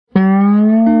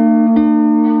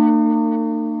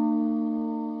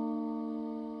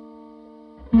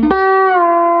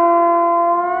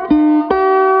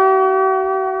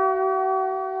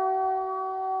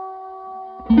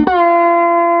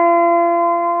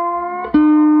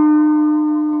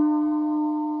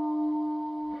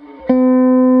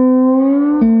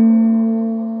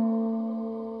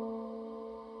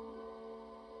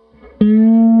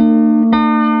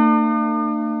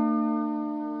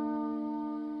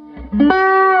Oh,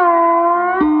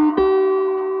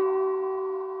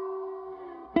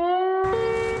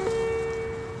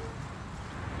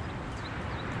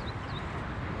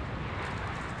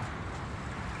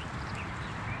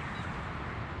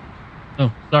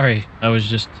 sorry. I was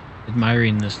just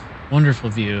admiring this wonderful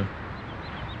view.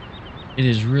 It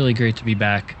is really great to be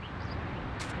back.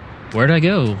 Where'd I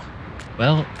go?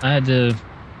 Well, I had to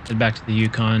head back to the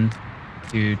Yukon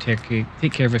to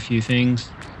take care of a few things,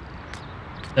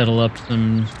 settle up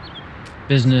some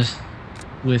business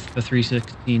with the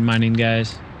 316 mining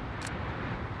guys,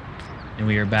 and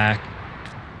we are back.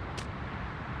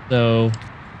 So,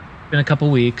 it's been a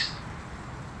couple weeks.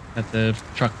 Got the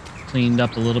truck cleaned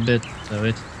up a little bit, so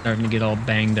it's starting to get all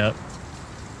banged up.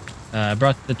 I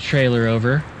brought the trailer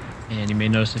over, and you may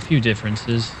notice a few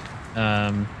differences.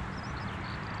 I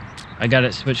got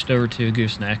it switched over to a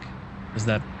gooseneck because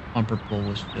that bumper pull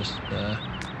was just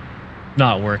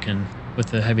not working with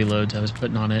the heavy loads I was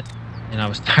putting on it, and I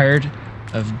was tired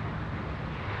of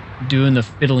doing the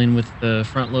fiddling with the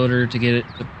front loader to get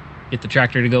the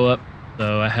tractor to go up.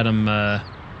 So I had them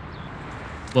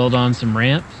weld on some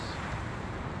ramps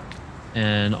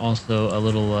and also a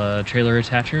little trailer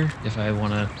attacher if I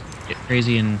want to get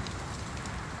crazy and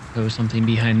tow something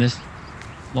behind this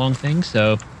long thing.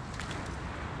 So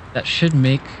that should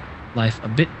make life a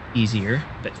bit easier,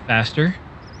 a bit faster.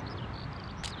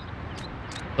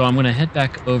 So I'm going to head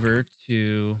back over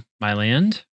to my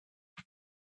land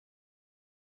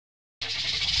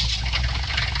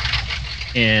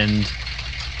and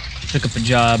took up a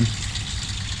job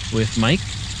with Mike.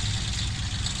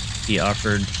 He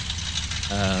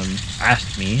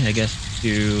asked me, I guess,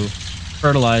 to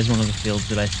fertilize one of the fields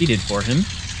that I seeded for him.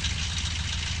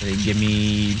 So he'd give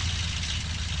me, I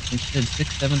think he said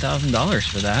 $7,000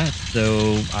 for that.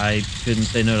 So I couldn't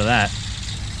say no to that.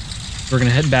 We're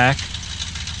gonna head back,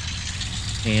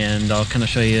 and I'll kind of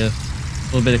show you a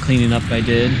little bit of cleaning up I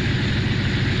did,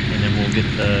 and then we'll get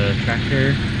the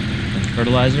tractor and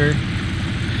fertilizer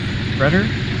spreader,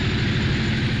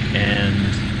 and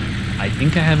I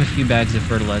think I have a few bags of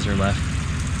fertilizer left.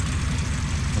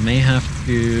 I may have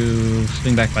to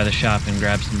swing back by the shop and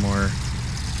grab some more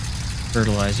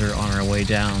fertilizer on our way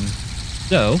down.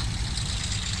 So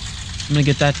I'm gonna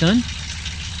get that done,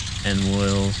 and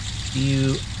we'll see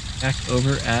you back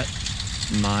over at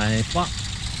my plot.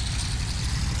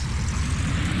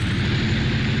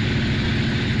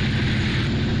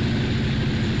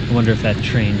 I wonder if that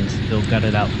train still got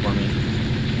it out for me.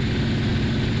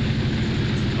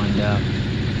 Let's find out.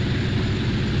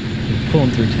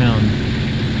 Pulling through town,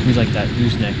 things like that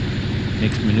gooseneck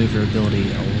makes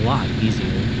maneuverability a lot easier.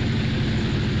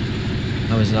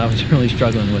 I was really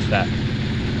struggling with that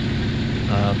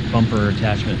bumper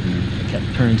attachment, and I kept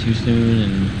turning too soon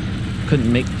and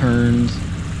couldn't make turns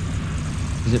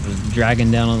because it was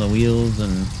dragging down on the wheels.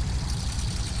 And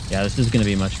yeah, this is going to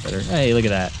be much better. Hey, look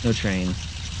at that. No train.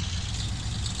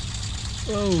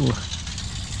 Whoa.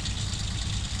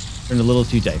 Turned a little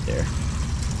too tight there.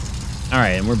 All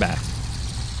right, and we're back.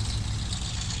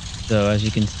 So as you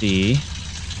can see,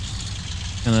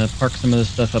 kind of park some of this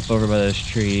stuff up over by those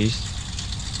trees.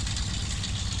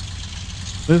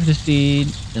 Move the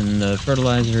seed and the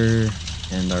fertilizer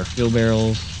and our fuel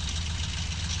barrels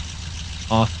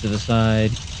off to the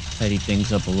side. Tidy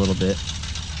things up a little bit.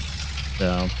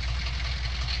 So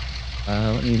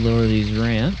let me lower these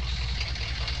ramps.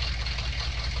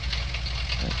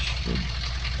 That should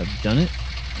have done it.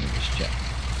 Let me just check.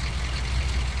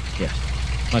 Yes,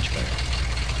 much better.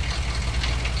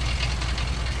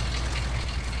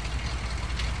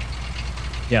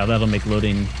 Yeah, that'll make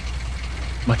loading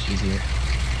much easier.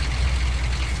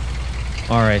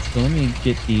 All right, so let me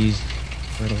get these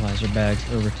fertilizer bags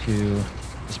over to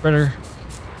the spreader.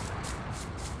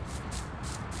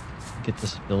 Get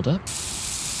this filled up.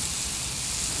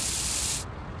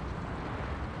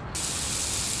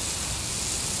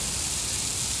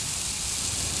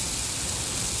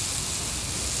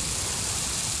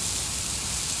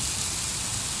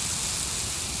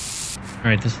 All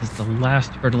right, this is the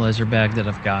last fertilizer bag that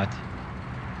I've got.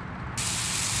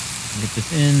 Get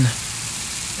this in,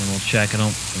 and we'll check. I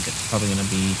don't think it's probably going to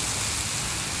be...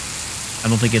 I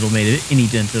don't think it'll make any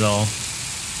dent at all,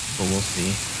 but we'll see.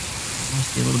 I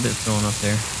see a little bit filling up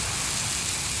there.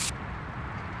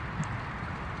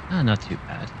 Not too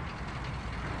bad.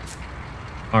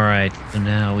 All right, so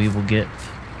now we will get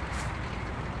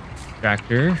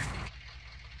tractor,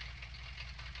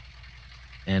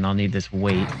 and I'll need this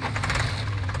weight.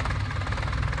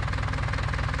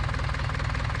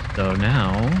 So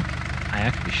now I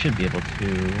actually should be able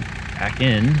to back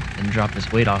in and drop this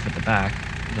weight off at the back.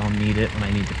 I'll need it when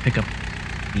I need to pick up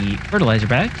the fertilizer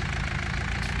bags.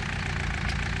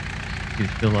 to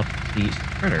fill up the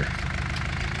spreader.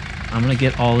 I'm gonna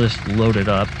get all this loaded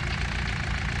up,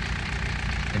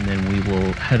 and then we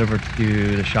will head over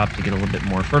to the shop to get a little bit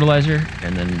more fertilizer,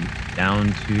 and then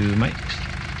down to Mike's.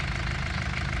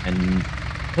 And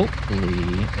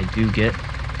hopefully I do get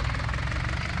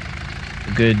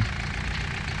a good,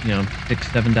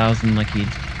 6,000-7,000 like he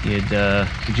had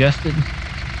suggested.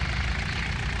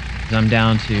 I'm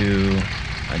down to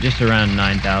just around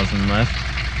 9,000 left.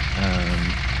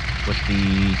 With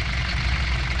the,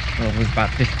 it was about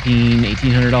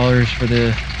 $1,800 for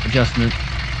the adjustment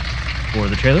for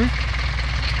the trailer,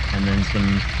 and then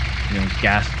some,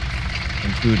 gas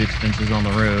and food expenses on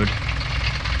the road.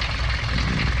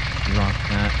 And drop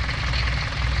that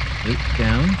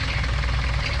down.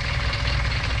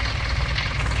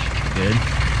 Good.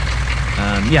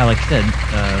 Yeah, like I said,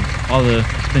 all the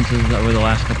expenses over the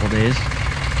last couple of days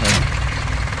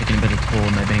have taken a bit of toll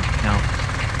in my bank account.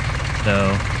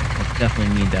 So I'll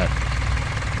definitely need that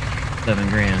 $7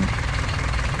 grand.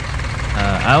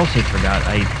 I also forgot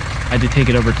I had to take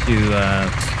it over to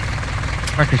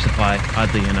Tractor Supply.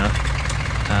 Oddly enough,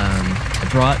 I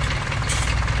brought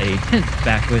a tent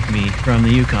back with me from the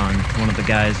Yukon. One of the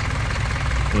guys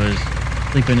was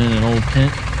sleeping in an old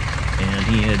tent, and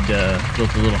he had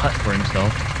built a little hut for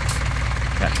himself.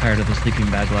 Got tired of the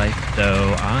sleeping bag life,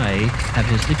 so I have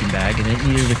his sleeping bag, and it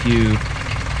needed a few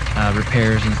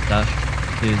repairs and stuff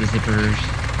to the zippers,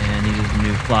 and needed a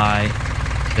new fly.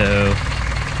 So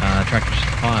Tractor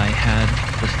Supply had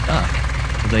the stuff.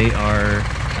 So they are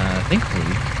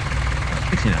thankfully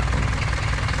fixing that for me.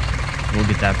 We'll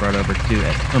get that brought over too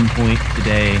at some point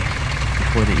today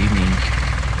before the evening.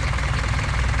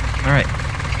 All right,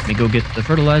 let me go get the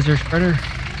fertilizer spreader,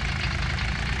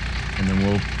 and then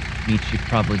we'll meet you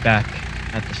probably back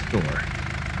at the store.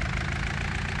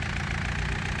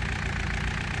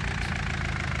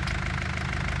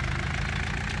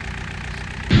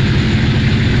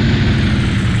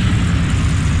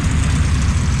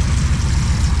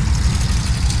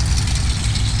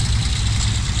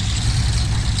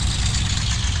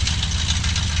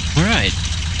 All right,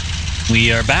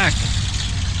 we are back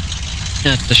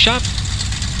at the shop,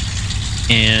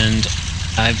 and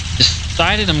I've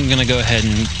decided I'm gonna go ahead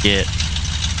and get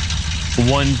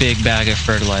one big bag of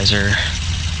fertilizer.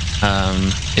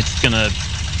 It's gonna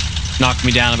knock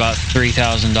me down about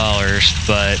 $3,000,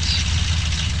 but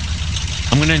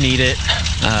I'm gonna need it.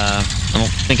 I don't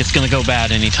think it's gonna go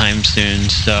bad anytime soon,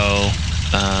 so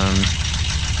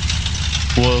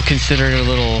we'll consider it a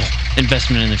little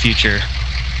investment in the future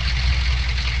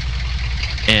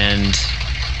and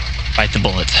bite the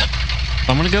bullet.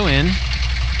 I'm gonna go in,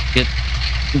 get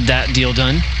that deal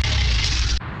done,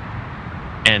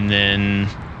 and then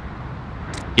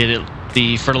get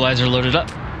the fertilizer loaded up,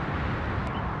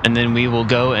 and then we will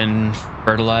go and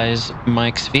fertilize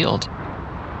Mike's field.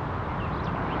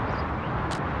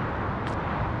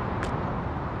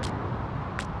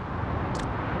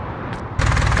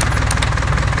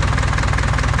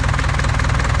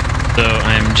 So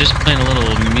I'm just playing a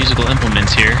little musical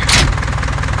implements here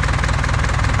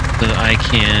so that I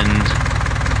can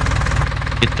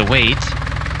get the weight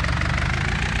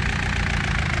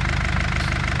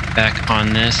back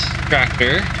on this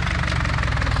tractor.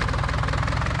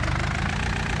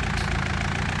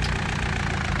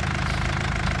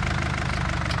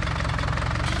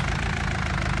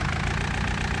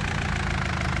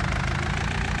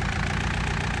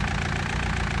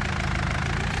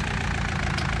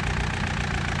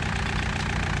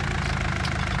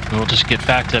 We'll just get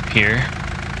backed up here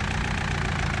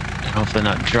and hopefully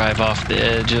not drive off the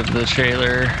edge of the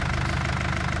trailer,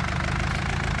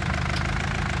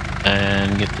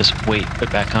 and get this weight put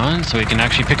back on so we can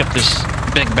actually pick up this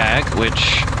big bag,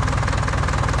 which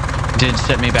did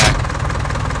set me back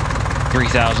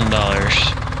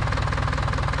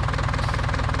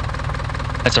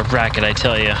 $3,000. That's a racket, I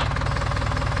tell you.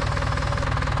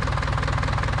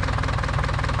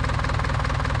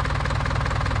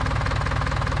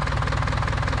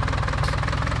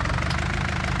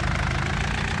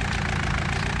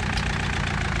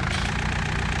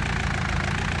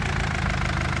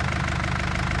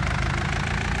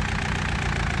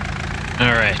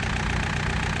 Alright,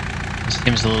 this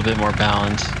seems a little bit more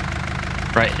balanced,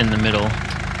 right in the middle.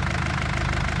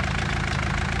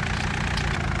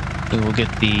 We will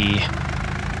get the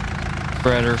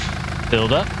spreader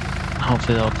filled up.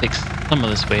 Hopefully that'll take some of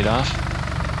this weight off.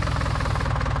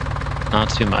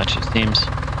 Not too much, it seems.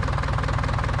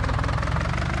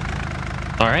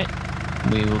 Alright,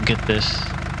 we will get this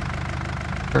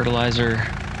fertilizer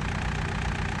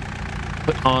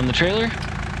put on the trailer.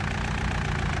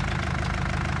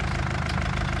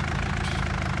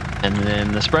 and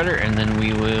then the spreader, and then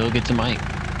we will get to Mike.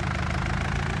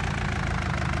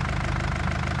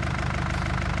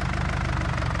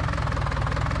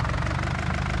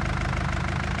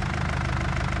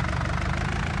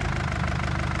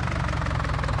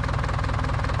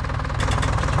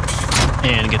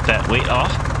 And get that weight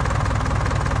off.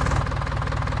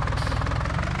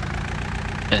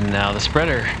 And now the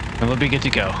spreader, and we'll be good to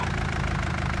go.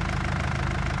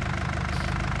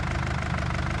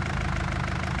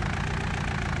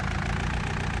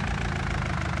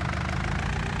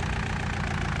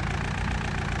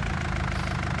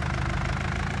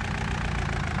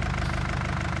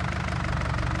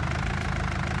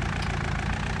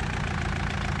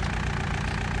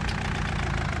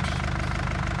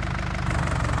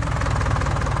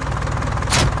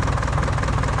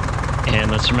 And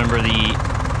let's remember the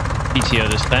PTO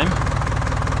this time.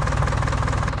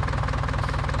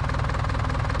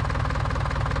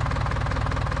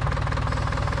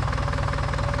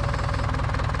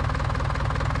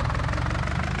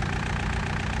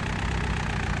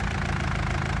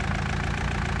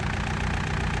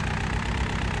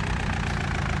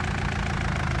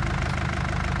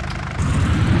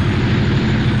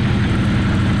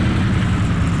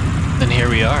 And here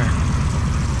we are,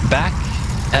 back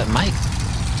at Mike.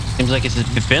 Seems like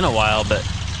it's been a while, but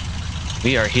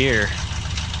we are here.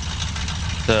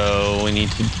 So we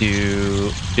need to do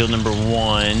field number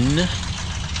 1,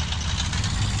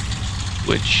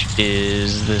 which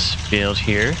is this field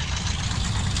here.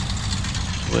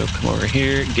 We'll come over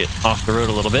here, get off the road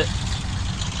a little bit.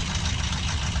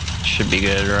 Should be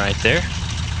good right there.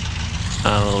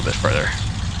 A little bit further.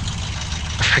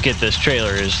 I forget this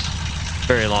trailer is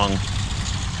very long.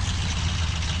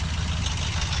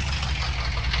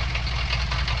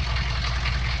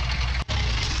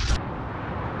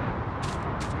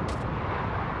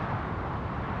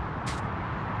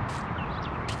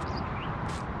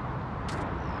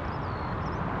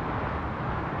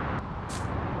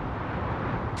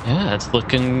 Yeah, it's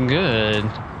looking good.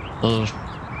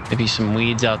 Maybe some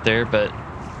weeds out there, but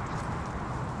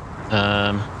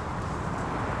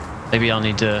maybe I'll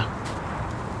need to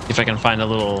see if I can find a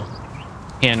little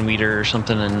hand weeder or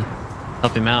something and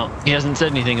help him out. He hasn't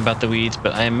said anything about the weeds,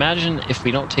 but I imagine if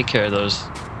we don't take care of those,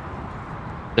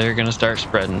 they're gonna start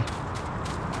spreading.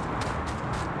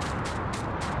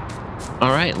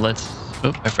 All right, let's.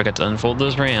 Oh, I forgot to unfold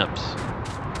those ramps.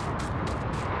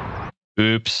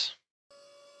 Oops.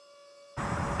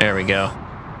 There we go.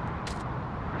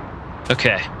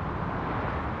 Okay.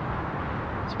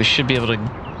 So we should be able to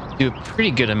do a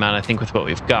pretty good amount, I think, with what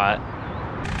we've got.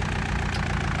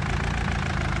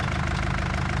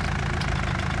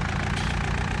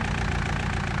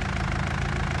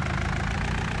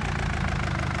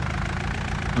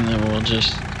 And then we'll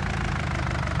just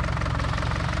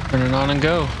turn it on and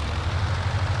go.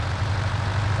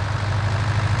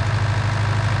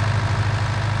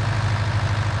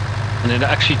 And it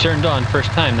actually turned on first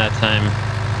time that time.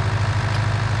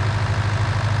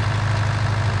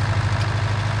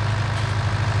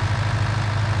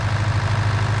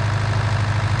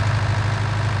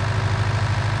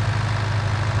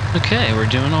 Okay, we're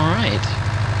doing all right.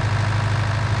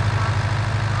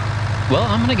 Well,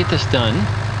 I'm gonna get this done,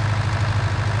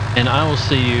 and I will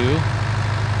see you,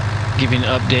 give you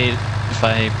an update if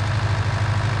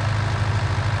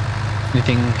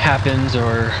anything happens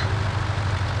or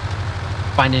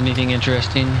find anything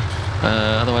interesting.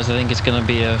 Otherwise, I think it's going to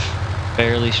be a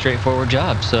fairly straightforward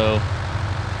job. So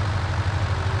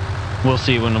we'll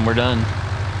see when we're done.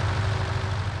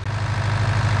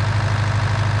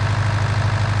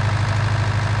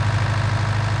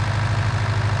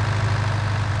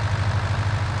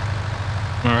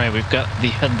 All right, we've got the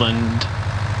headland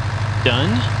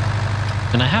done.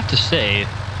 And I have to say,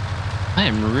 I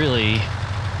am really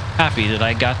happy that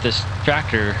I got this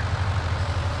tractor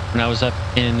when I was up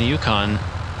in the Yukon.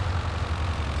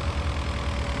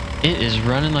 It is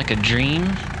running like a dream.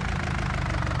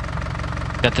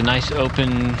 Got the nice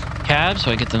open cab,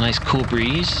 so I get the nice cool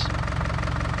breeze.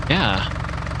 Yeah,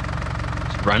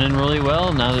 it's running really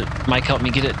well now that Mike helped me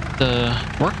get it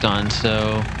worked on.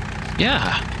 So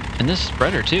yeah, and this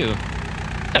spreader too.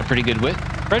 Got a pretty good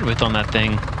spread width on that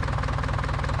thing.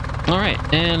 All right,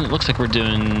 and it looks like we're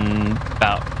doing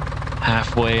about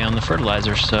halfway on the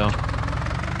fertilizer, so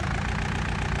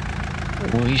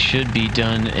we should be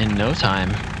done in no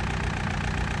time.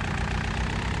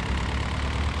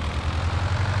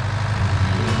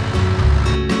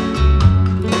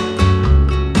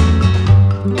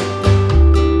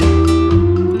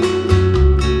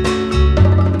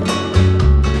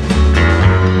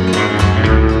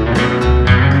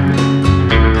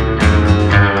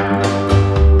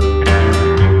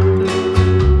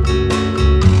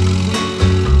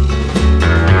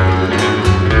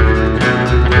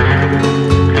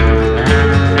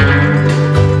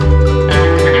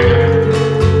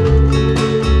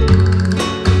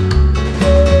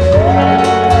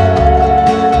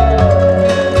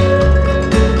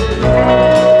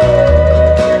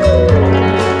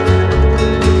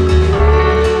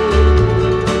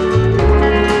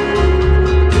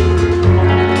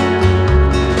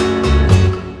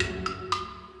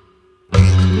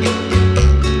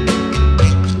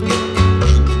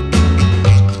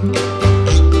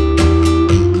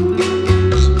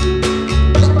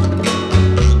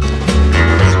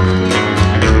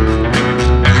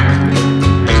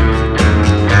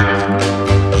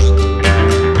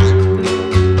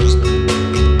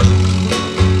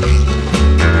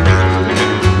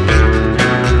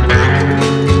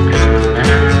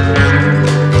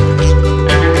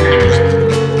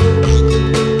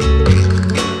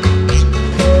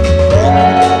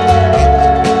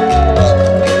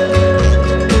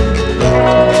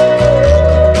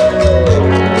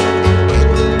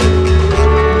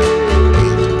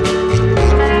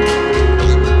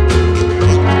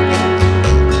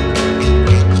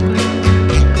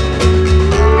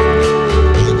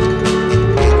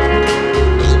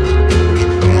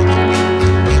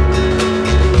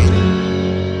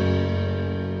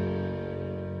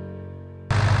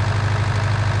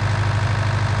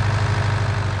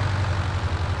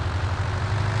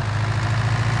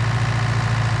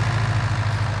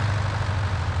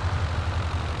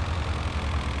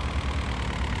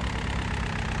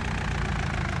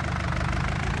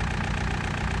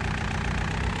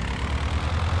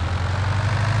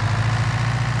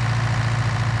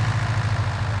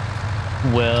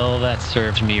 Well, that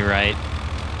serves me right.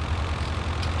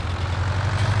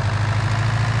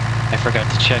 I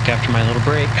forgot to check after my little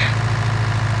break.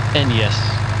 And yes,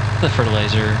 the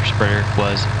fertilizer spreader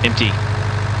was empty.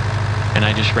 And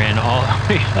I just ran all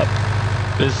the way up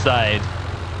this side.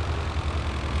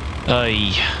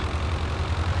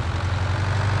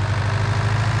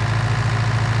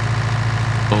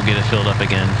 We'll get it filled up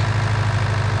again.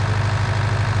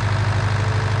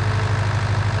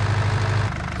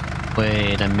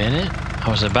 Wait a minute. I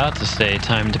was about to say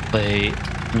time to play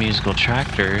musical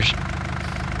tractors,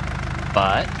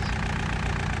 but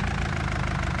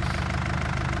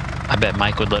I bet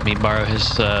Mike would let me borrow his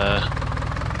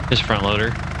front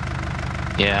loader.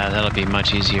 Yeah, that'll be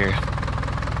much easier.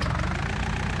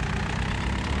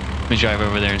 Let me drive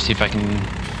over there and see if I can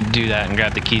do that and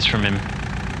grab the keys from him.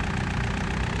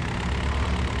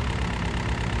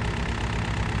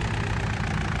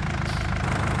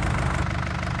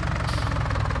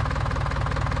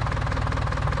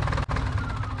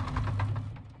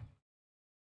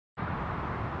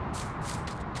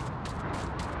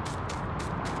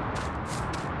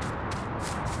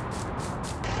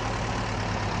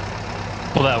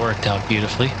 Well, that worked out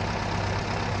beautifully.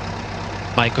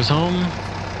 Mike was home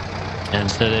and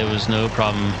said it was no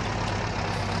problem.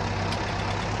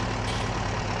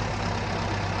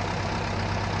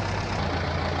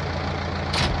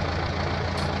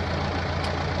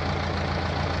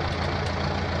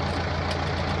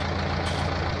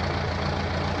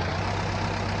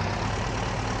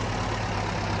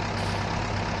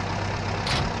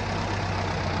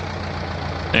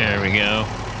 There we go.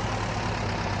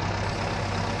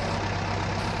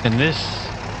 And this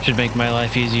should make my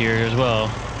life easier as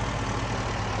well.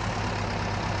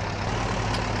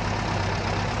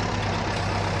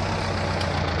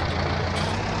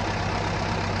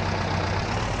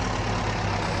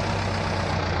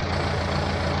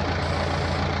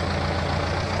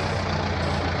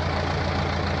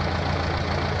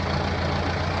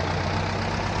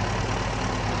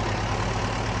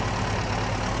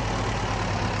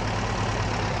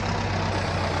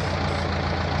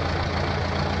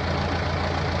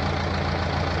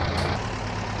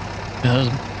 Those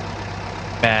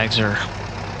bags are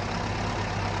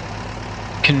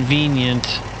convenient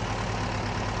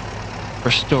for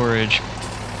storage.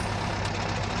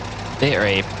 They are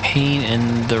a pain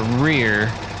in the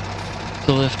rear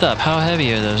to lift up. How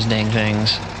heavy are those dang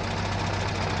things?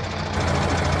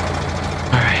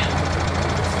 Alright.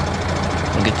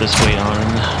 We'll get this weight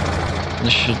on.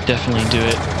 This should definitely do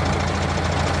it.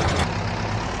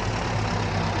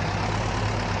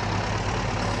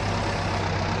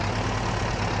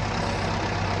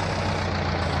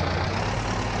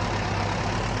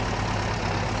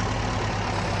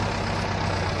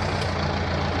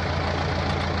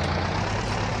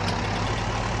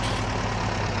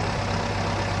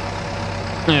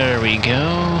 There we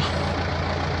go.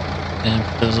 And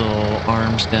put those little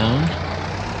arms down.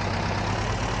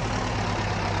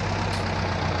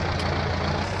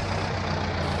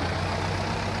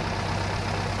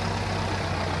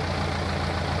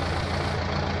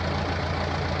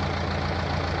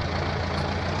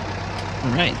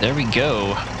 All right, there we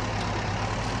go.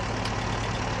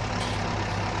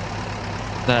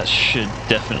 That should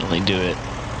definitely do it.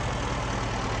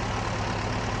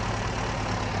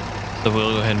 So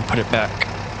we'll go ahead and put it back.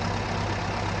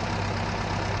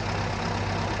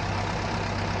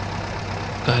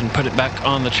 Go ahead and put it back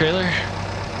on the trailer.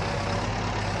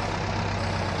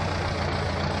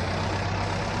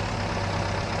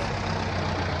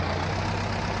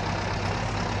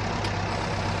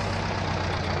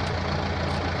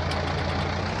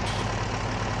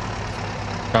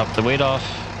 Drop the weight off,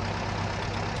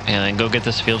 and then go get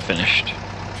this field finished.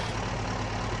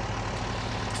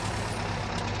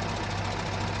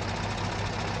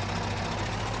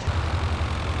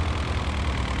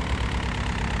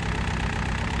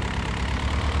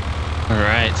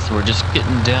 Alright, so we're just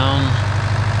getting down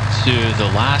to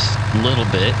the last little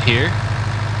bit here.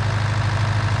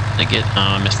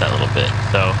 I missed that little bit.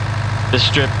 So this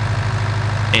strip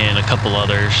and a couple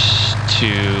others to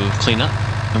clean up,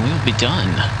 and we will be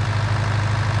done.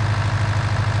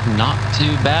 Not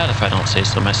too bad if I don't say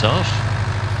so myself.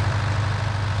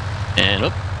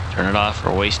 And turn it off.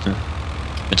 We're wasting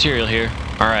material here.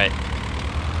 Alright.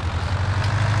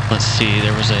 Let's see,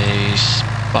 there was a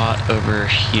spot over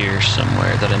here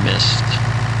somewhere that I missed.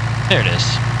 There it is.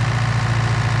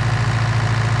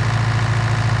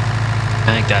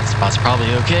 I think that spot's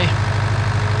probably okay.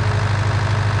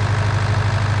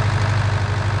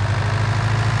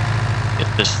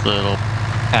 Get this little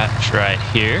patch right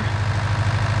here.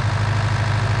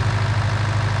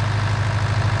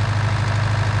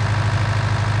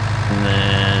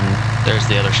 there's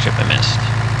the other strip I missed.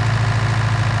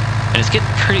 And it's getting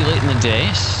pretty late in the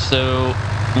day, so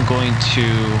I'm going to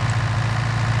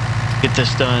get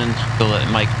this done, go let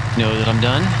Mike know that I'm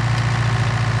done.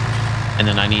 And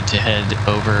then I need to head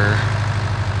over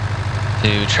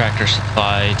to Tractor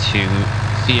Supply to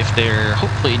see if they're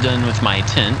hopefully done with my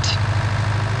tent.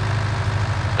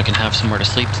 I can have somewhere to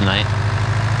sleep tonight.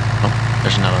 Oh,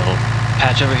 there's another little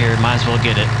patch over here. Might as well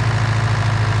get it.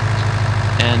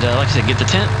 And like I said, get the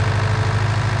tent.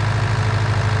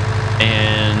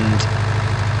 And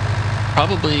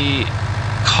probably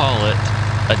call it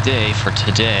a day for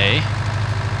today.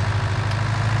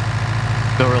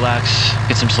 Go relax,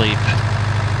 get some sleep.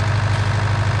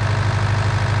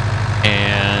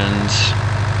 And,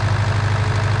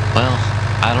 well,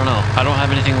 I don't know. I don't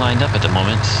have anything lined up at the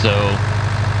moment, so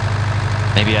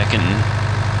maybe I can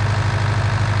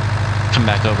come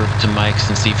back over to Mike's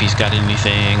and see if he's got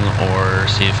anything, or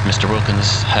see if Mr.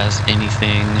 Wilkins has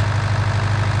anything.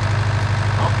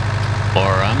 Or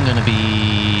I'm gonna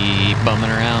be bumming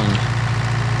around,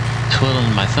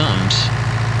 twiddling my thumbs.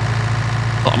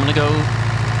 Well, I'm gonna go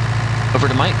over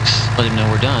to Mike's, let him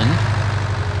know we're done,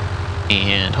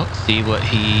 and hope to see what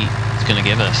he's gonna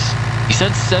give us. He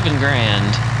said $7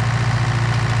 grand.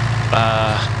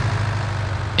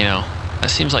 You know, that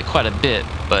seems like quite a bit,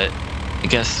 but I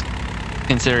guess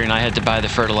considering I had to buy the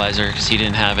fertilizer because he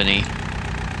didn't have any,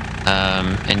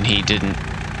 and he didn't.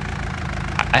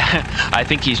 I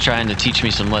think he's trying to teach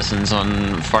me some lessons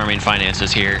on farming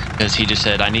finances here, because he just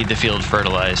said, I need the field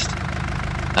fertilized.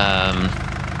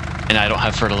 And I don't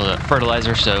have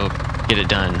fertilizer, so get it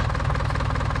done.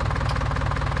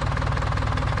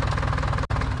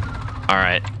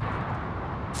 Alright.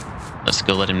 Let's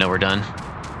go let him know we're done.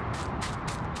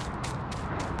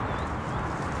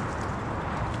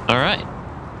 Alright.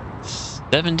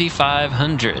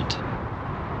 7,500.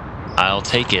 I'll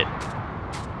take it.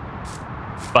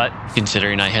 But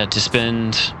considering I had to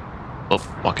spend, well,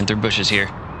 walking through bushes here,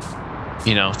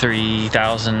 you know,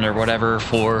 3,000 or whatever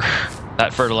for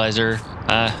that fertilizer,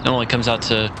 it only comes out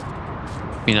to,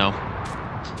 you know,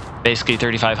 basically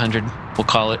 3,500, we'll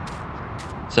call it.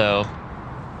 So,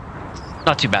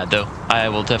 not too bad though. I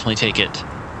will definitely take it.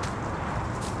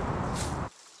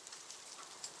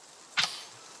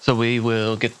 So we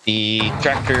will get the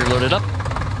tractor loaded up,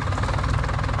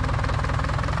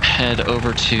 head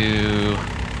over to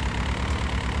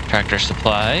Tractor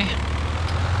Supply,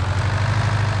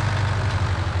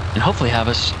 and hopefully have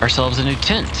ourselves a new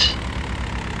tent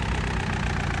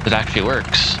that actually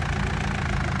works.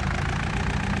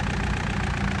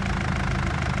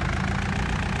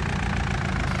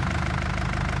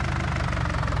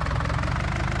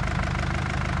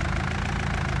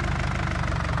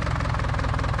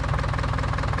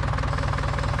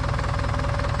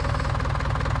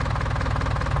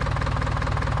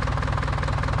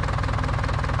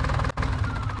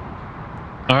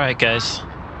 Alright guys,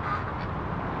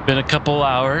 been a couple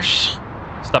hours,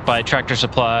 stopped by Tractor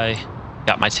Supply,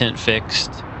 got my tent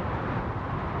fixed.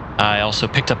 I also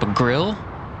picked up a grill,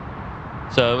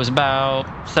 so it was about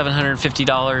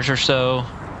 $750 or so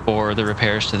for the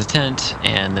repairs to the tent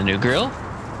and the new grill.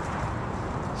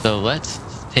 So let's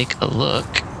take a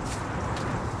look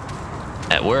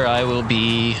at where I will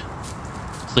be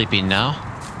sleeping now.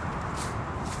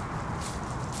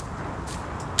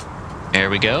 There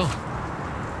we go.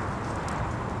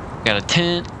 Got a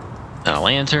tent, and a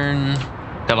lantern,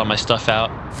 got all my stuff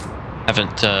out.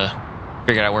 Haven't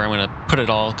figured out where I'm gonna put it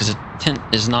all because the tent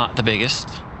is not the biggest.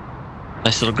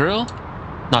 Nice little grill,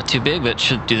 not too big, but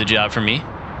should do the job for me.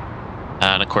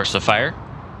 And of course the fire.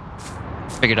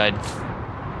 Figured I'd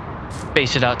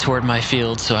base it out toward my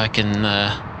field so I can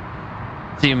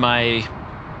see my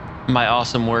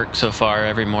awesome work so far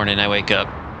every morning I wake up.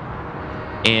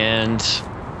 And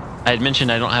I had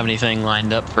mentioned I don't have anything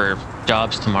lined up for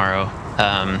jobs tomorrow.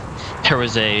 There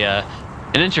was an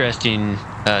interesting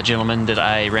gentleman that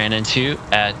I ran into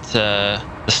at the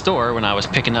store when I was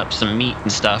picking up some meat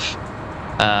and stuff.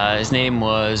 His name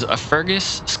was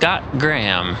Fergus Scott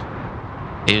Graham.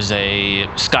 He was a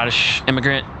Scottish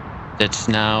immigrant that's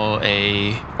now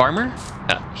a farmer.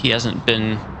 He hasn't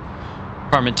been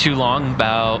farming too long,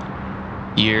 about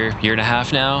year and a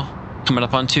half now, coming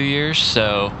up on 2 years.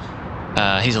 So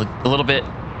he's a little bit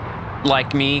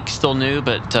like me, still new,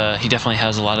 but he definitely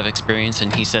has a lot of experience.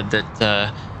 And he said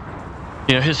that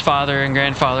you know, his father and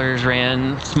grandfathers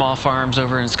ran small farms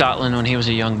over in Scotland when he was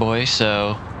a young boy.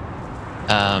 So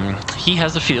he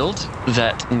has a field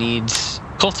that needs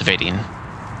cultivating.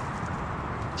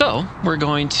 So we're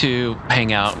going to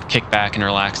hang out, kick back, and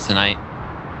relax tonight.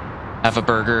 Have a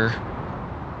burger,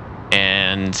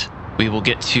 and we will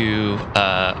get to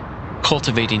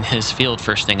cultivating his field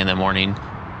first thing in the morning.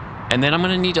 And then I'm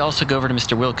going to need to also go over to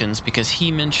Mr. Wilkins because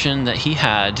he mentioned that he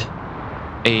had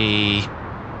a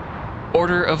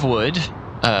order of wood,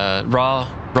 raw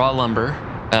lumber,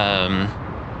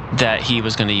 that he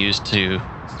was going to use to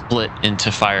split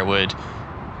into firewood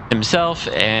himself.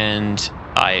 And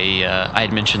I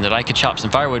had mentioned that I could chop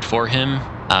some firewood for him.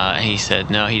 He said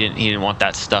no, he didn't want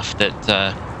that stuff that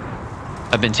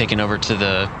I've been taking over to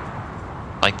the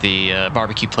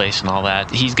barbecue place and all that.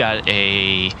 He's got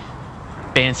a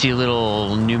fancy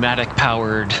little pneumatic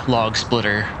powered log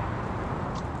splitter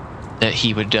that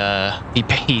he would he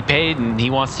paid and he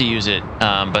wants to use it,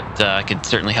 but I could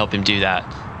certainly help him do that,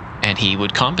 and he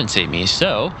would compensate me.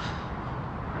 So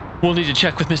we'll need to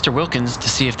check with Mr. Wilkins to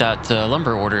see if that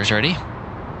lumber order is ready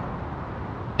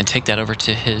and take that over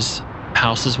to his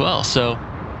house as well. So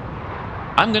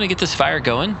I'm gonna get this fire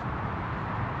going,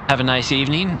 have a nice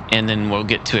evening, and then we'll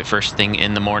get to it first thing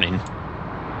in the morning.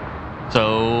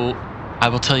 So I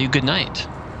will tell you good night.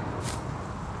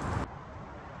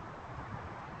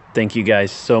 Thank you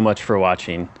guys so much for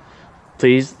watching.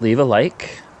 Please leave a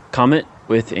like, comment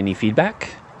with any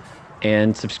feedback,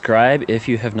 and subscribe if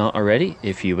you have not already,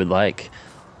 if you would like.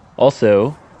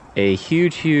 Also, a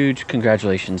huge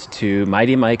congratulations to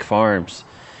Mighty Mike Farms.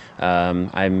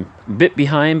 I'm a bit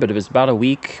behind, but it was about a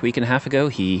week and a half ago.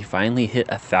 He finally hit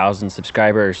 1,000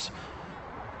 subscribers.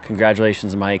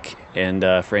 Congratulations, Mike. And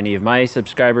for any of my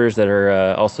subscribers that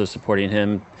are also supporting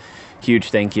him, huge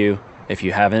thank you. If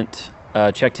you haven't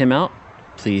checked him out,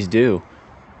 please do.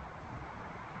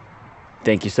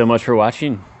 Thank you so much for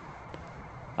watching.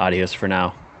 Adios for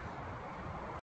now.